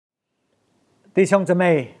弟兄姊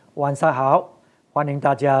妹，晚上好！欢迎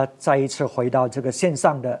大家再一次回到这个线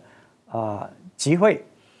上的集会。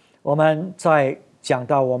我们在讲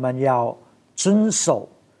到我们要遵守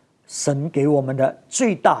神给我们的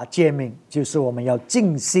最大诫命，就是我们要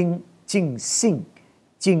尽心、尽性、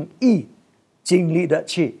尽意、尽力的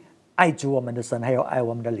去爱主我们的神，还有爱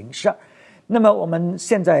我们的邻舍。那么我们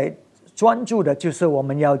现在专注的就是我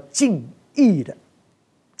们要尽意的，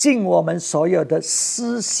尽我们所有的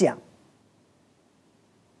思想，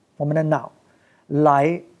我们的脑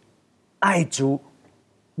来爱主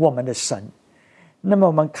我们的神。那么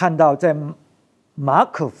我们看到在马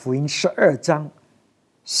可福音12章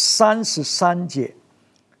33节，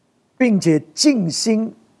并且尽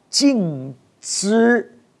心尽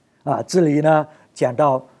知这里呢讲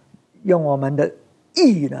到用我们的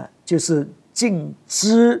意呢，就是尽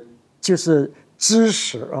知，就是知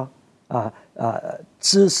识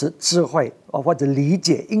知识、智慧或者理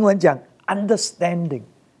解，英文讲 understanding，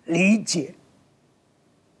 理解，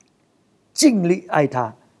尽力爱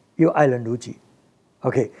他，又爱人如己。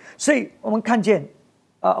OK， 所以我们看见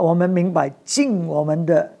我们明白尽我们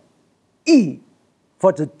的意，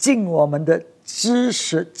或者尽我们的知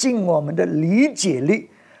识，尽我们的理解力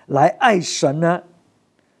来爱神呢，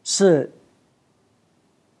是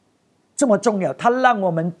这么重要。它让我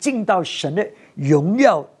们进到神的荣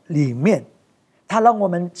耀里面，它让我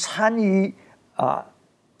们参与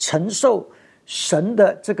承受神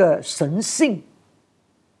的这个神性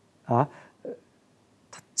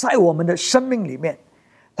在我们的生命里面，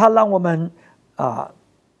它让我们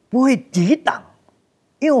不会抵挡，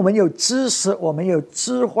因为我们有知识，我们有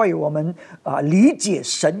智慧，我们理解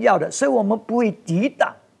神要的，所以我们不会抵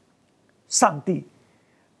挡上帝。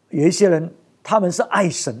有一些人他们是爱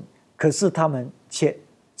神，可是他们却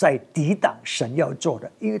在抵挡神要做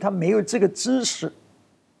的，因为他没有这个知识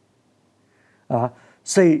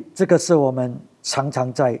所以这个是我们常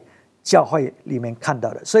常在教会里面看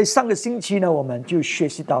到的。所以上个星期呢，我们就学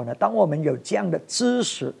习到呢，当我们有这样的知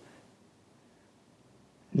识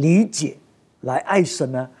理解来爱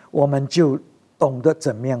神呢，我们就懂得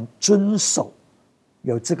怎么样遵守，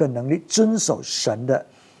有这个能力遵守神的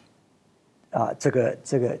这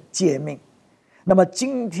个诫命。那么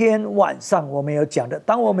今天晚上我们有讲的，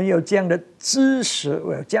当我们有这样的知识，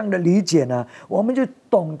有这样的理解呢，我们就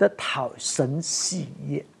懂得讨神喜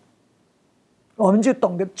悦，我们就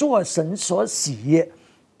懂得做神所喜悦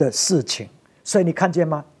的事情。所以你看见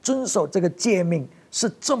吗？遵守这个诫命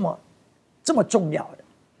是这么重要的。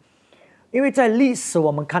因为在历史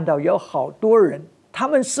我们看到有好多人，他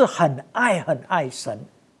们是很爱神，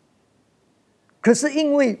可是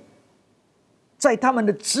因为在他们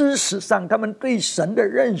的知识上，他们对神的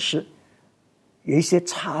认识有一些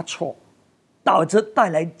差错，导致带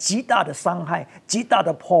来极大的伤害，极大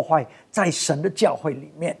的破坏在神的教会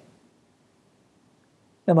里面。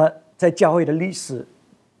那么在教会的历史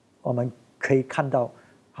我们可以看到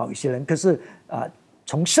好一些人，可是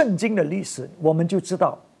从圣经的历史我们就知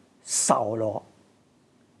道扫罗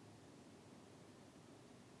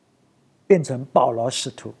变成保罗使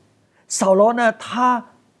徒。扫罗呢，他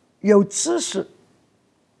有知识，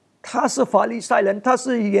他是法利赛人，他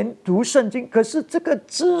是研读圣经，可是这个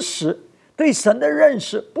知识对神的认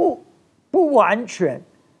识不完全。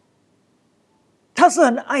他是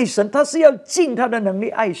很爱神，他是要尽他的能力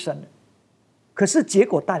爱神的，可是结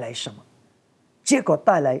果带来什么？结果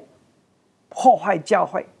带来破坏教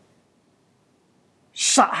会，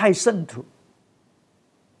杀害圣徒，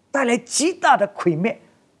带来极大的毁灭。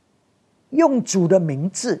用主的名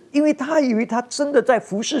字，因为他以为他真的在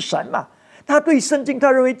服侍神嘛，他对圣经他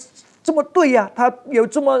认为这么对他有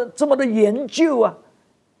这么的研究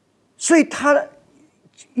所以他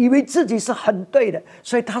以为自己是很对的，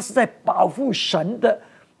所以他是在保护神的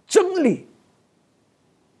真理，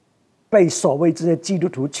被所谓这些基督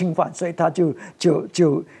徒侵犯，所以他就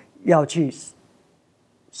要去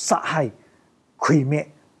杀害毁灭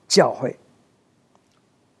教会，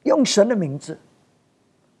用神的名字。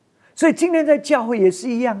所以今天在教会也是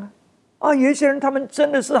一样有一些人他们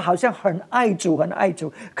真的是好像很爱主，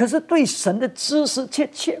可是对神的知识却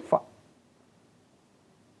缺乏，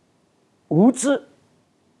无知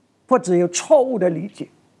或者有错误的理解，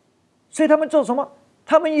所以他们做什么？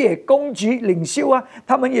他们也攻击领袖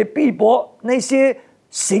他们也逼迫那些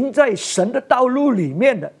行在神的道路里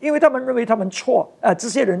面的，因为他们认为他们错这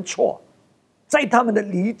些人错，在他们的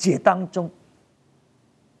理解当中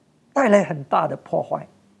带来很大的破坏。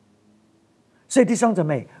所以弟兄姊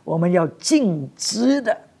妹，我们要尽知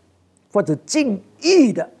的或者尽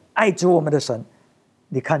意的爱主我们的神，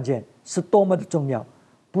你看见是多么的重要。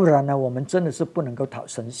不然呢，我们真的是不能够讨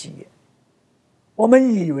神喜悦。我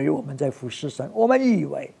们以为我们在服侍神，我们以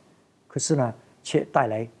为，可是呢，却带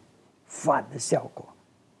来反的效果。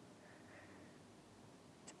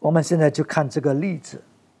我们现在就看这个例子，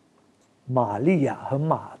玛利亚和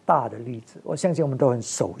马大的例子，我相信我们都很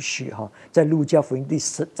熟悉哈，在路加福音第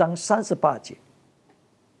10章38节，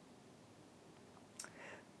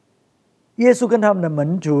耶稣跟他们的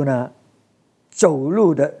门徒呢走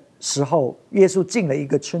路的时候，耶稣进了一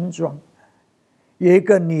个村庄，有一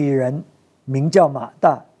个女人名叫马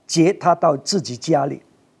大，接他到自己家里。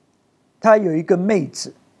她有一个妹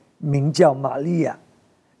子名叫玛利亚，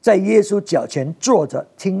在耶稣脚前坐着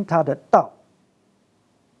听他的道。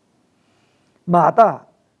马大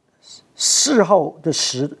事后的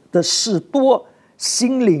事多，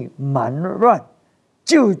心里忙乱，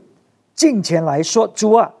就近前来说：“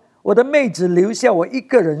主啊，我的妹子留下我一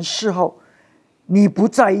个人侍候，你不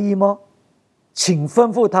在意吗？请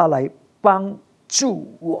吩咐她来帮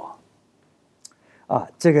助我。”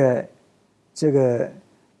这个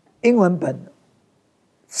英文本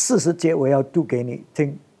40节我要读给你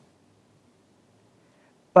听。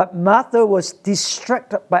But Martha was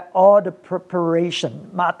distracted by all the preparation.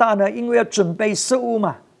 马大呢，因为要准备食物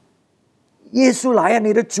嘛，耶稣来啊，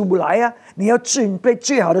你的主来啊，你要准备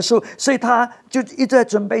最好的食物，所以他就一直在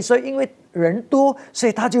准备。所以因为人多，所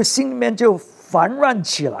以他就心里面就烦乱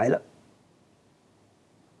起来了。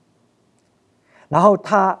然后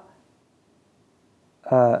他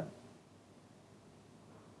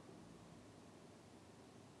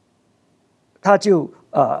就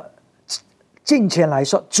近前来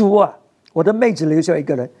说：“主啊，我的妹子留下一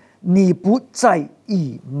个人，你不在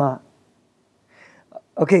意吗？”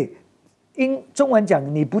 OK， 中文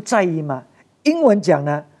讲你不在意吗？英文讲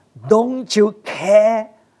呢 ，Don't you care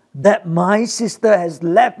that my sister has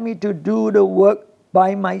left me to do the work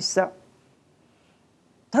by myself？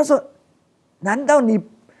 他说：“难道你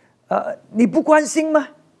不关心吗？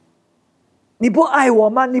你不爱我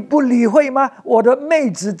吗？你不理会吗？我的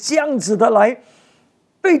妹子这样子的来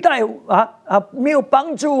对待没有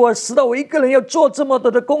帮助我，使得我一个人要做这么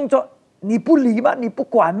多的工作，你不理吗？你不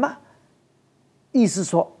管吗？”意思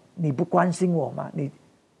说你不关心我吗？你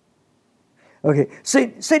OK， 所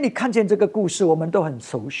以你看见这个故事，我们都很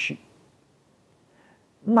熟悉。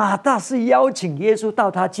马大是邀请耶稣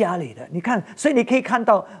到他家里的，你看，所以你可以看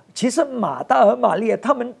到，其实马大和玛利亚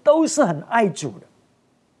他们都是很爱主的。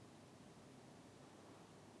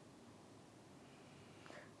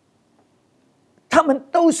他们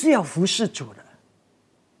都是要服侍主的，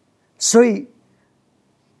所以，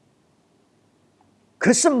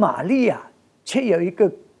可是玛利亚却有一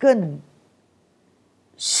个更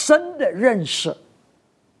深的认识，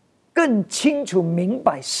更清楚明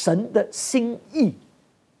白神的心意。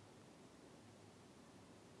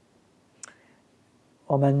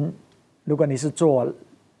我们，如果你是做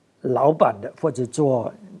老板的，或者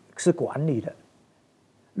是管理的，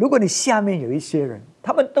如果你下面有一些人，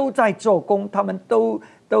他们都在做工，他们都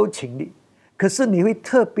勤力，可是你会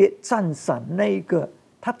特别赞赏那一个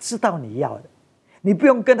他知道你要的，你不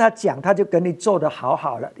用跟他讲，他就跟你做得好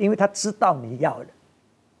好了，因为他知道你要的，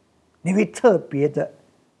你会特别的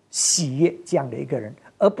喜悦这样的一个人，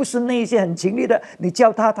而不是那一些很勤力的，你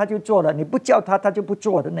叫他他就做了，你不叫他他就不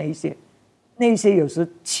做的那一些有时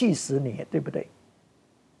气死你，对不对？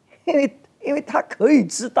因为他可以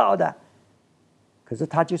知道的。可是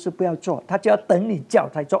他就是不要做，他就要等你叫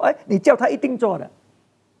他做。你叫他一定做的，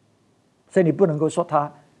所以你不能够说他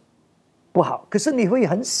不好。可是你会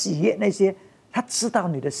很喜悦那些他知道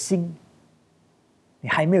你的心，你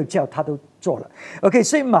还没有叫他都做了。OK，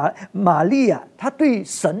 所以玛利亚她对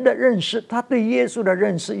神的认识，她对耶稣的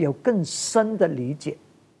认识有更深的理解，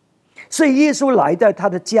所以耶稣来到他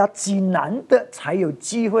的家，极难的才有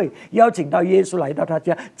机会邀请到耶稣来到他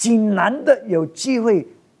家，极难的有机会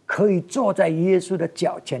可以坐在耶稣的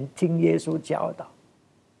脚前听耶稣教导，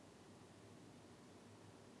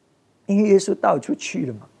因为耶稣到处去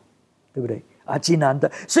了嘛，对不对？极难的，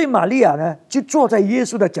所以玛利亚呢就坐在耶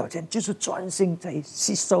稣的脚前，就是专心在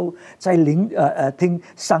吸收，在听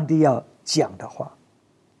上帝要讲的话。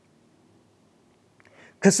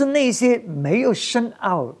可是那些没有深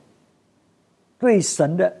奥对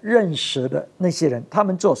神的认识的那些人，他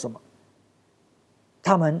们做什么？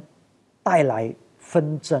他们带来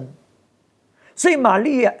纷争。所以玛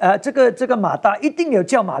利亚这个马大一定有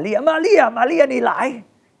叫玛利亚，玛利亚你来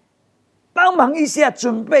帮忙一下，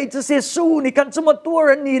准备这些食物，你看这么多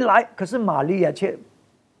人你来。可是玛利亚却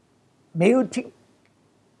没有听，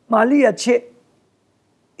玛利亚却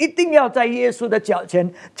一定要在耶稣的脚前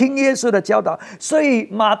听耶稣的教导。所以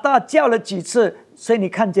马大叫了几次，所以你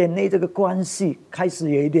看见这个关系开始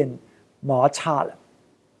有一点摩擦了。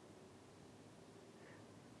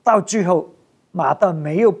到最后马大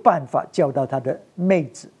没有办法叫到他的妹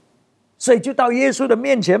子，所以就到耶稣的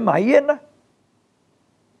面前埋怨了，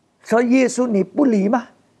说耶稣你不理吗？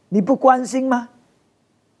你不关心吗？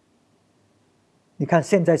你看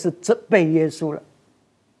现在是责备耶稣了。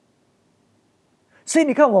所以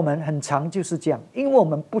你看我们很常就是这样，因为我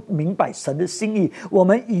们不明白神的心意，我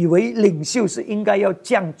们以为领袖是应该要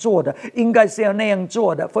这样做的，应该是要那样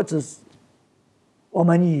做的，或者是我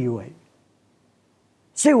们以为，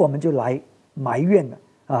所以我们就来埋怨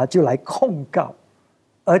了就来控告，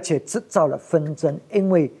而且制造了纷争，因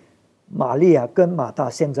为玛利亚跟马大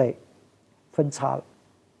现在分叉了。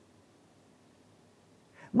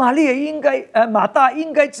马大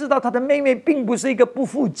应该知道他的妹妹并不是一个不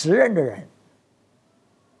负责任的人，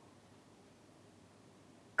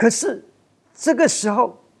可是这个时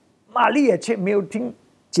候玛利亚却没有听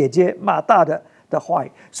姐姐马大的话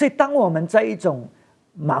语。所以当我们在一种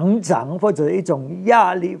忙张或者一种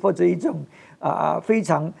压力或者一种非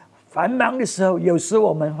常繁忙的时候，有时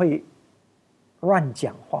我们会乱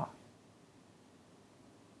讲话，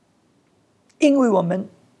因为我们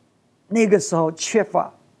那个时候缺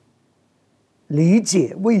乏理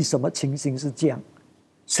解为什么情形是这样，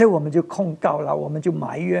所以我们就控告了，我们就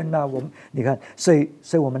埋怨了，你看，所以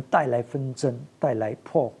我们带来纷争，带来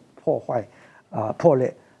破坏破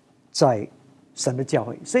裂在神的教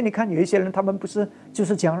会。所以你看有一些人他们不是就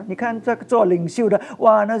是讲，你看这个做领袖的，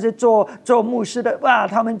哇，那些做牧师的，哇，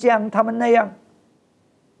他们这样他们那样，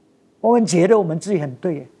我们觉得我们自己很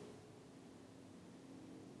对耶，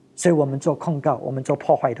所以我们做控告，我们做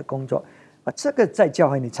破坏的工作这个在教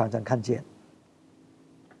会你常常看见，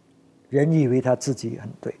人以为他自己很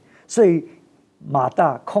对，所以马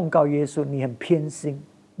大控告耶稣，你很偏心，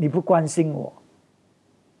你不关心我，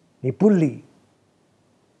你不理，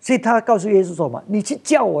所以他告诉耶稣说什么？你去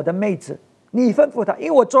叫我的妹子，你吩咐他，因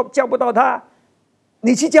为我叫不到他，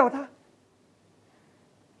你去叫他。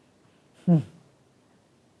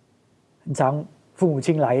很常父母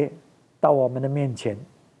亲来到我们的面前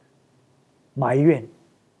埋怨，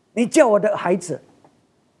你叫我的孩子，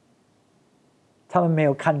他们没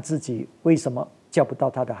有看自己为什么叫不到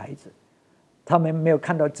他的孩子，他们没有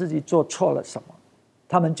看到自己做错了什么，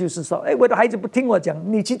他们就是说，我的孩子不听我讲，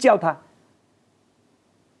你去叫他。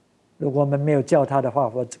如果我们没有叫他的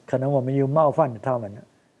话，可能我们又冒犯了他们了。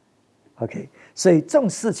OK， 所以这种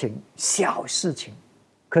事情小事情，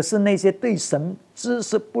可是那些对神知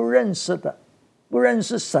识不认识的，不认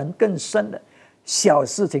识神更深的小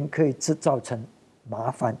事情，可以制造成麻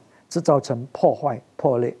烦，制造成破坏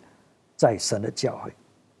破裂在神的教会。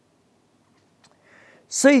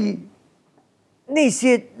所以那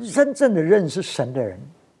些真正的认识神的人，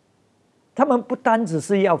他们不单只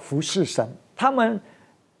是要服侍神，他们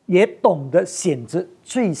也懂得选择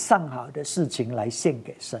最上好的事情来献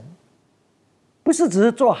给神，不是只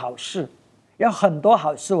是做好事，有很多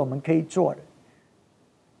好事我们可以做的。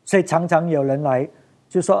所以常常有人来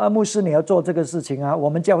就说牧师你要做这个事情我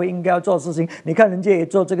们教会应该要做事情，你看人家也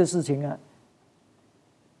做这个事情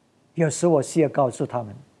有时我需要告诉他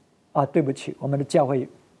们对不起，我们的教会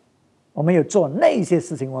我们有做那些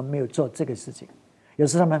事情，我们没有做这个事情。有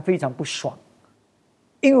时他们非常不爽，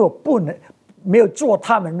因为我没有做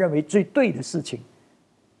他们认为最对的事情。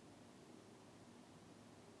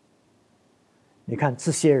你看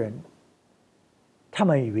这些人，他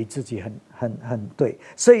们以为自己很对，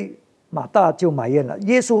所以马大就埋怨了。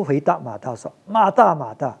耶稣回答马大说：“马大，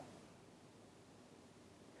马大，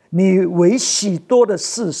你为许多的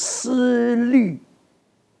事思虑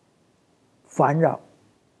烦扰，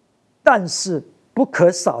但是不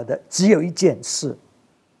可少的只有一件事。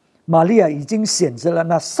玛利亚已经选择了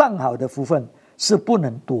那上好的福分，是不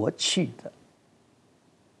能夺去的。”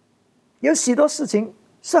有许多事情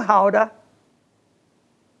是好的，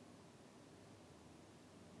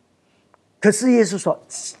可是耶稣说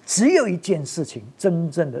只有一件事情真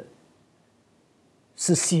正的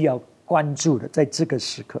是需要关注的。在这个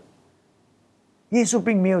时刻，耶稣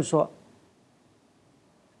并没有说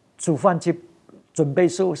煮饭去准备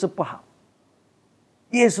食物是不好，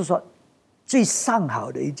耶稣说最上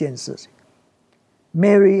好的一件事情，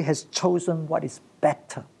 Mary has chosen what is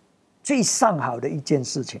better， 最上好的一件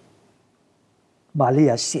事情玛利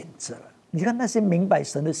亚选择了。你看那些明白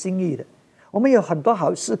神的心意的，我们有很多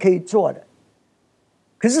好事可以做的，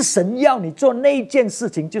可是神要你做那一件事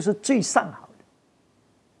情就是最上好的。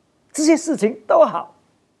这些事情都好，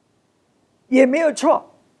也没有错，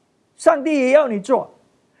上帝也要你做，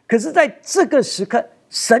可是在这个时刻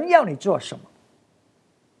神要你做什么，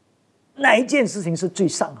哪一件事情是最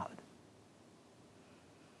上好的？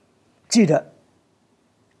记得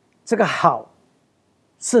这个好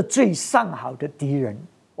是最上好的敌人。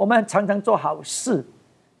我们常常做好事，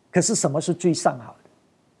可是什么是最上好的？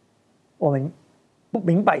我们不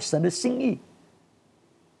明白神的心意，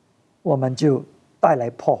我们就带来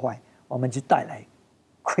破坏，我们就带来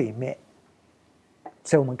毁灭。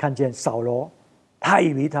所以我们看见扫罗，他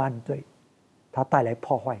以为他很对，他带来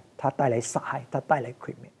破坏，他带来杀害，他带来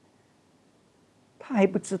毁灭，他还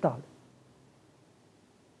不知道的，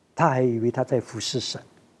他还以为他在服侍神。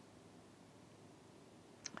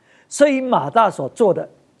所以马大所做的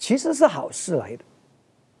其实是好事来的，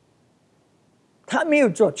他没有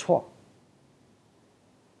做错。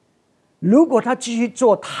如果他继续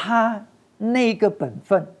做他那个本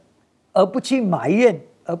分，而不去埋怨，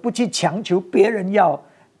而不去强求别人要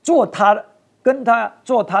做他跟他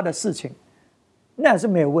做他的事情，那是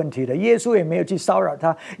没有问题的。耶稣也没有去骚扰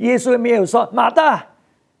他，耶稣也没有说马大，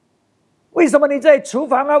为什么你在厨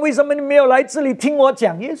房啊？为什么你没有来这里听我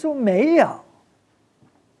讲？耶稣没有。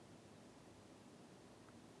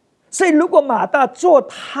所以如果马大做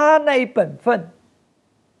他那一本分，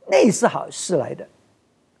那是好事来的。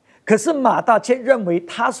可是马大却认为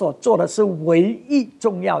他所做的是唯一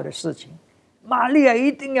重要的事情，玛利亚一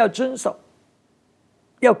定要遵守，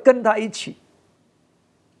要跟他一起。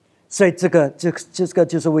所以这个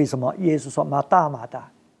就是为什么耶稣说马大马大，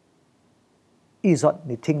意思说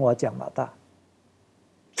你听我讲，马大，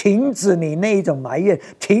停止你那一种埋怨，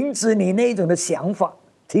停止你那一种的想法，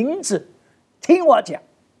停止，听我讲。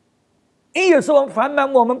因为有时候繁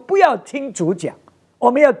忙，我们不要听主讲，我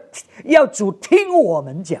们要主听我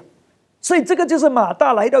们讲。所以这个就是马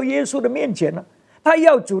大来到耶稣的面前了，他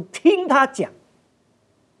要主听他讲。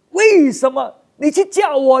为什么你去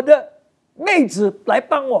叫我的妹子来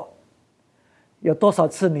帮我？有多少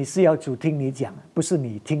次你是要主听你讲，不是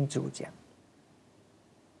你听主讲？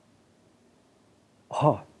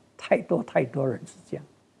太多人是这样，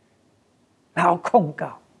然后控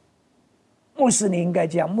告牧师你应该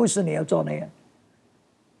这样，牧师你要做那样。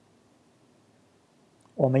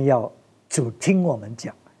我们要主听我们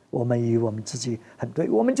讲，我们以为我们自己很对，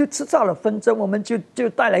我们就制造了纷争，我们就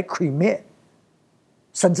带来毁灭，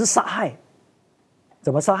甚至杀害。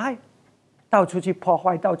怎么杀害？到处去破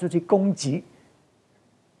坏，到处去攻击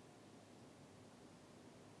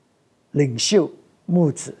领袖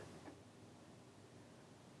牧子。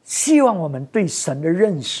希望我们对神的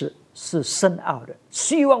认识是深奥的，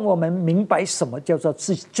希望我们明白什么叫做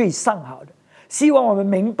是最上好的，希望我们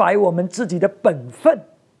明白我们自己的本分，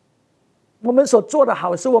我们所做的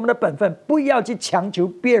好是我们的本分，不要去强求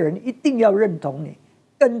别人一定要认同你，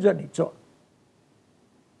跟着你做。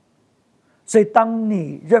所以当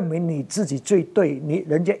你认为你自己最对，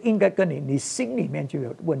人家应该跟你，你心里面就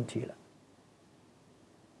有问题了，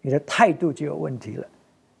你的态度就有问题了，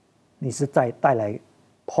你是在带来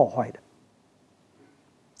破坏的。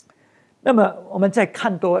那么我们再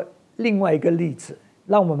看多另外一个例子，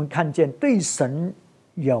让我们看见对神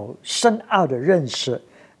有深奥的认识，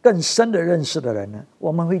更深的认识的人呢，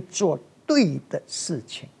我们会做对的事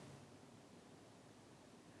情。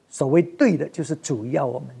所谓对的，就是主要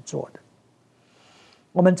我们做的。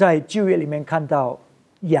我们在旧约里面看到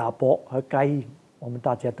亚伯和该隐，我们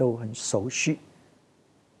大家都很熟悉，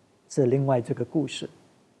是另外这个故事。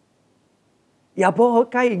亚伯和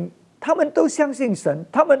该隐他们都相信神，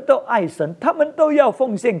他们都爱神，他们都要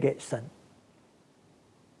奉献给神。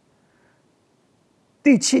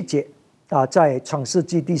第7节在创世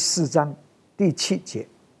纪第4章第7节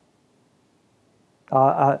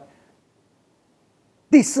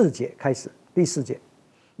第4节开始，第4节，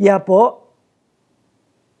亚伯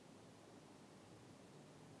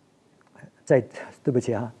对不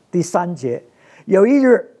起第3节，有一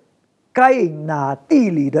日，该隐拿地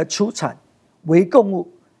里的出产为供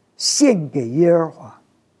物献给耶和华。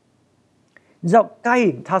你知道该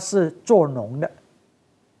隐他是做农的，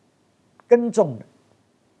耕种的，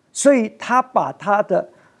所以他把他的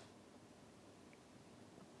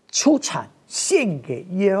出产献给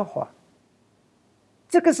耶和华，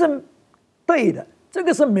这个是对的，这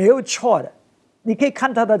个是没有错的。你可以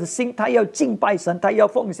看他的心，他要敬拜神，他要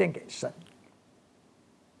奉献给神。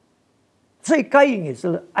所以该隐也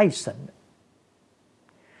是爱神的。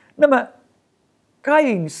那么该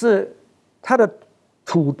隐是他的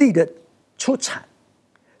土地的出产，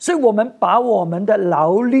所以我们把我们的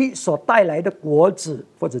劳力所带来的果子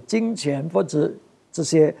或者金钱或者这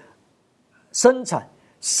些生产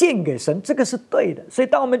献给神，这个是对的。所以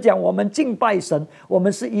当我们讲我们敬拜神，我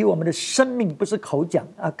们是以我们的生命，不是口讲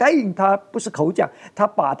该隐他不是口讲，他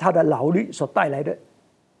把他的劳力所带来的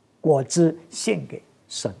果子献给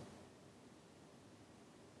神。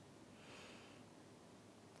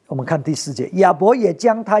我们看第4节，亚伯也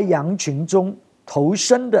将他羊群中头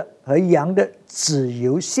生的和羊的脂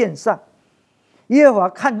油献上。耶和华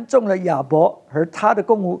看中了亚伯和他的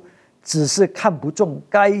供物，只是看不中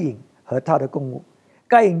该隐和他的供物，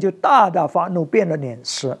该隐就大大发怒，变了脸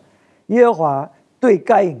色。耶和华对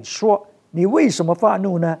该隐说：你为什么发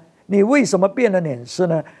怒呢？你为什么变了脸色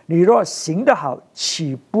呢？你若行得好，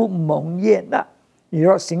岂不蒙悦纳？你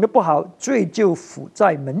若行得不好，罪就伏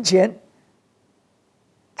在门前，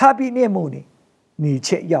他必恋慕你，你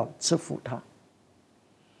却要制服他。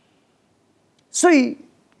所以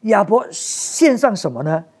亚伯献上什么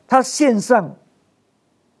呢？他献上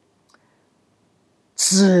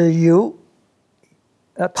脂油，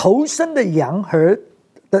头生的羊和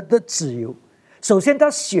的脂油。首先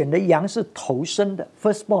他选的羊是头生的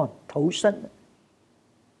firstborn 头生的，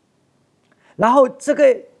然后这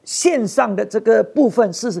个献上的这个部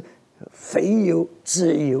分是肥油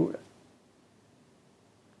脂油的。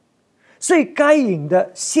所以该隐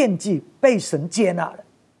的献祭被神接纳了，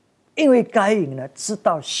因为该隐呢知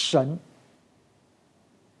道神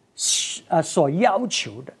所要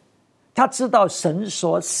求的，他知道神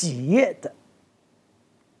所喜悦的。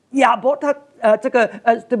亚伯他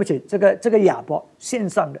对不起，这个亚伯献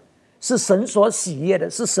上的是神所喜悦的，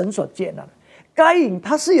是神所接纳的。该隐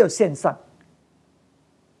他是有献上，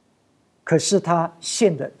可是他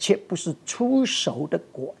献的却不是出熟的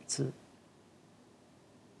果子，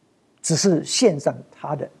只是献上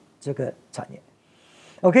他的这个产业。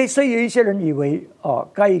OK， 所以有一些人以为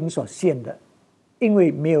该隐所献的，因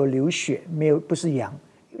为没有流血，不是羊，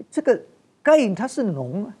这个该隐他是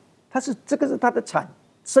农啊，这个是他的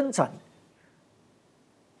生产，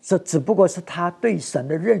这只不过是他对神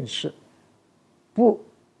的认识不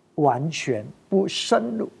完全不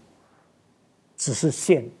深入，只是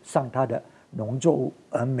献上他的农作物，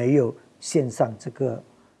而没有献上这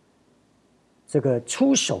个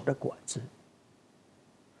出手的果子。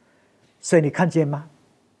所以你看见吗？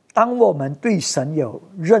当我们对神有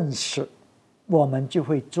认识，我们就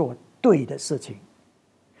会做对的事情。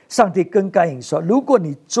上帝跟该隐说：如果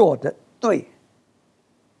你做的对，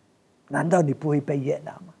难道你不会被悦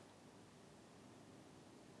纳吗？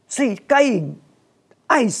所以该隐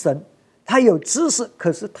爱神，他有知识，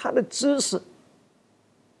可是他的知识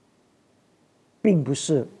并不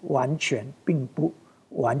完全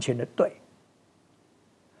的对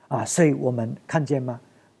所以我们看见吗？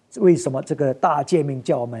为什么这个大诫命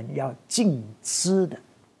叫我们要尽知的、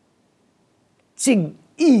尽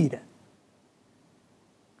意的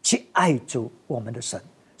去爱主我们的神？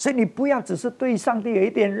所以你不要只是对上帝有一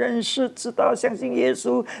点认识，知道相信耶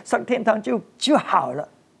稣上天堂就好了。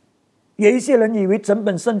有一些人以为整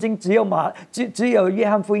本圣经只有约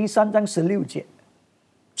翰福音3章16节，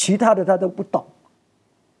其他的他都不懂。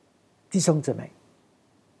弟兄姊妹，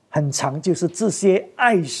很常就是这些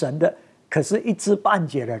爱神的，可是一知半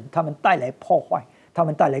解的人，他们带来破坏，他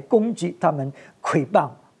们带来攻击，他们诽谤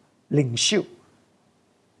领袖，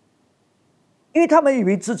因为他们以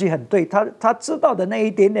为自己很对，他知道的那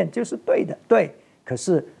一点点就是对的，对，可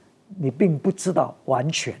是你并不知道完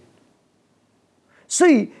全。所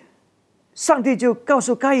以上帝就告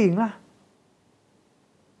诉该隐了：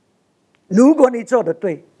如果你做的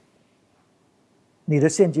对，你的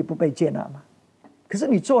献祭不被接纳吗？可是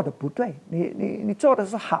你做的不对，你做的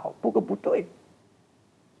是好，不过不对。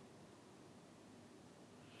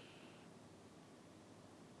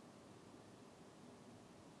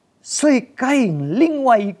所以该隐另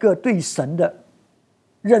外一个对神的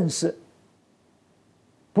认识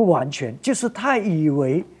不完全，就是他以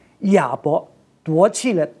为亚伯夺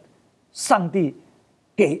去了上帝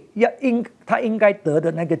他应该得的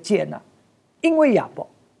那个接纳，因为亚伯。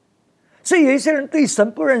所以有一些人对神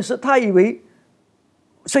不认识，他以为，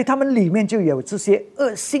所以他们里面就有这些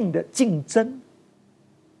恶性的竞争，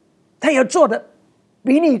他要做的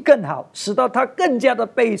比你更好，使到他更加的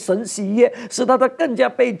被神喜悦，使到他更加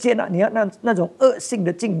被接纳。你要那种恶性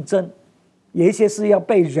的竞争，有一些是要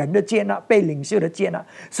被人的接纳，被领袖的接纳，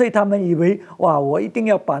所以他们以为哇，我一定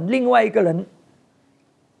要把另外一个人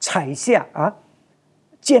踩下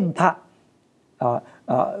践踏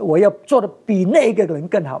我要做的比那个人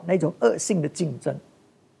更好，那种恶性的竞争。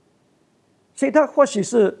所以他或许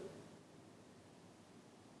是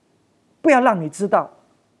不要让你知道，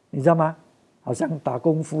你知道吗？好像打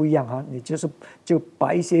功夫一样你就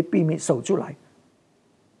把一些秘密守出来，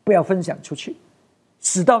不要分享出去，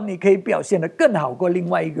使到你可以表现得更好过另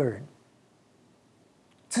外一个人。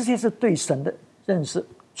这些是对神的认识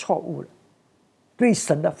错误了，对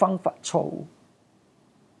神的方法错误。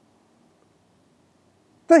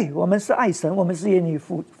对，我们是爱神，我们是愿意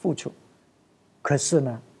付出，可是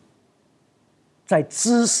呢，在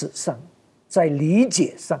知识上，在理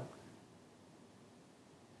解上，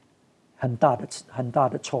很大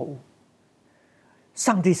的错误。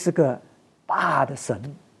上帝是个大的神，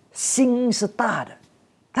心是大的，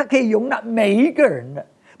他可以容纳每一个人的，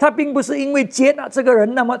他并不是因为接纳这个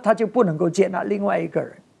人，那么他就不能够接纳另外一个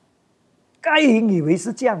人。该隐以为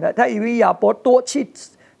是这样的，他以为亚伯夺去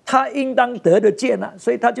他应当得的接纳，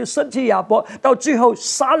所以他就生气亚伯，到最后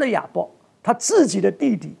杀了亚伯，他自己的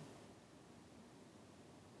弟弟。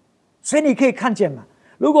所以你可以看见嘛，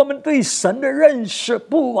如果我们对神的认识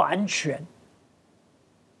不完全，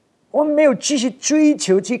我们没有继续追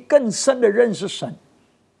求去更深的认识神，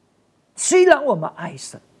虽然我们爱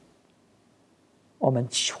神，我们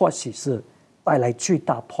或许是带来最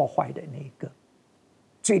大破坏的那一个，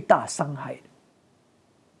最大伤害的，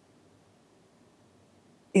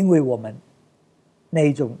因为我们那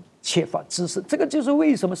一种缺乏知识。这个就是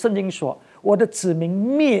为什么圣经说我的子民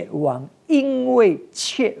灭亡，因为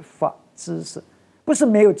缺乏知识。不是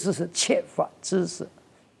没有知识，缺乏知识。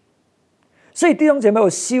所以弟兄姐妹，我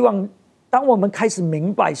希望当我们开始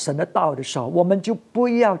明白神的道的时候，我们就不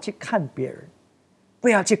要去看别人，不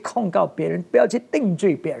要去控告别人，不要去定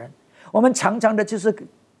罪别人。我们常常的就是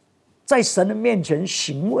在神的面前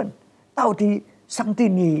询问，到底上帝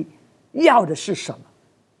你要的是什么？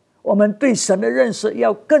我们对神的认识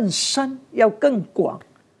要更深，要更广，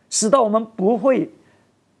使到我们不会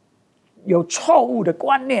有错误的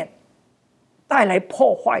观念，带来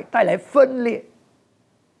破坏，带来分裂，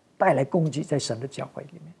带来攻击在神的教会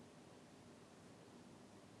里面。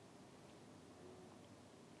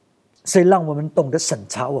所以让我们懂得审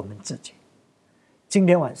查我们自己。今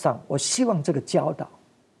天晚上我希望这个教导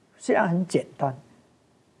虽然很简单，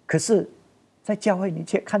可是在教会你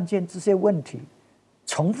却看见这些问题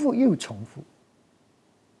重复又重复。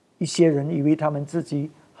一些人以为他们自己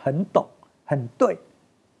很懂很对，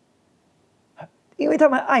因为他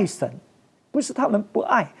们爱神，不是他们不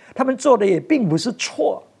爱，他们做的也并不是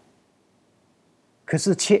错，可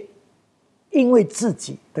是却因为自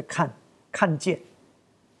己的看见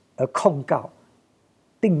而控告、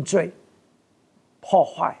定罪、破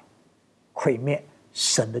坏、毁灭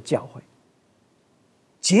神的教会，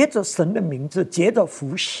借着神的名字，借着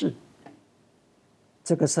服事，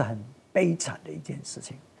这个是很悲惨的一件事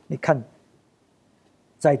情。你看，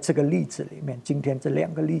在这个例子里面，今天这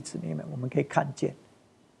两个例子里面，我们可以看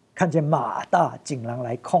见马大竟然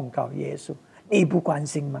来控告耶稣，你不关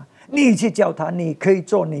心吗？你去叫他，你可以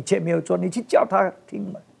做，你却没有做，你去叫他听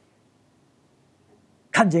吗？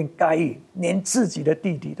看见该隐连自己的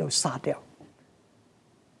弟弟都杀掉，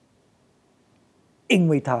因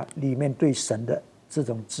为他里面对神的这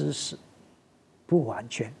种知识不完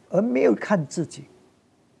全，而没有看自己，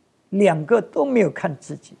两个都没有看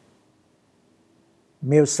自己，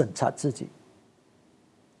没有审查自己。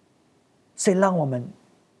所以让我们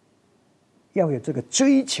要有这个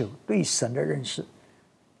追求对神的认识，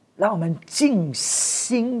让我们尽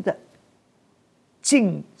心的、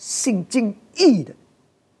尽性、尽意的、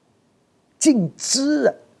尽知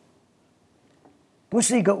的，不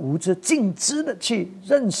是一个无知，尽知的去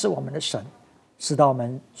认识我们的神，使到我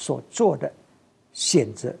们所做的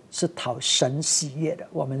选择是讨神喜悦的，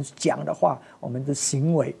我们讲的话，我们的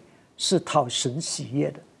行为是讨神喜悦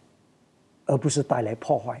的，而不是带来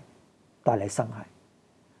破坏、带来伤害。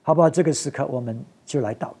好不好？这个时刻我们就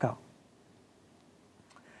来祷告。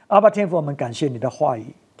阿爸天父，我们感谢你的话语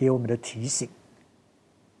给我们的提醒，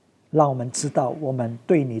让我们知道我们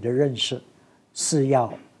对你的认识是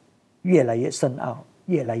要越来越深奥，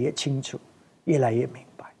越来越清楚，越来越明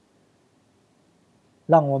白，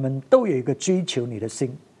让我们都有一个追求你的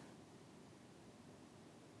心，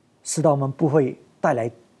使到我们不会带来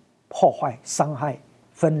破坏、伤害、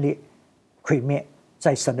分裂、毁灭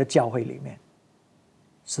在神的教会里面，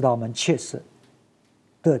使到我们确实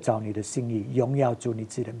得着你的心意，荣耀主你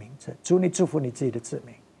自己的名字。主你祝福你自己的子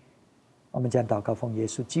民。我们将祷告奉耶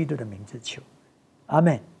稣基督的名字求，阿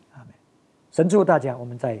们，阿们。神祝大家，我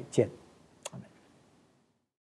们再见。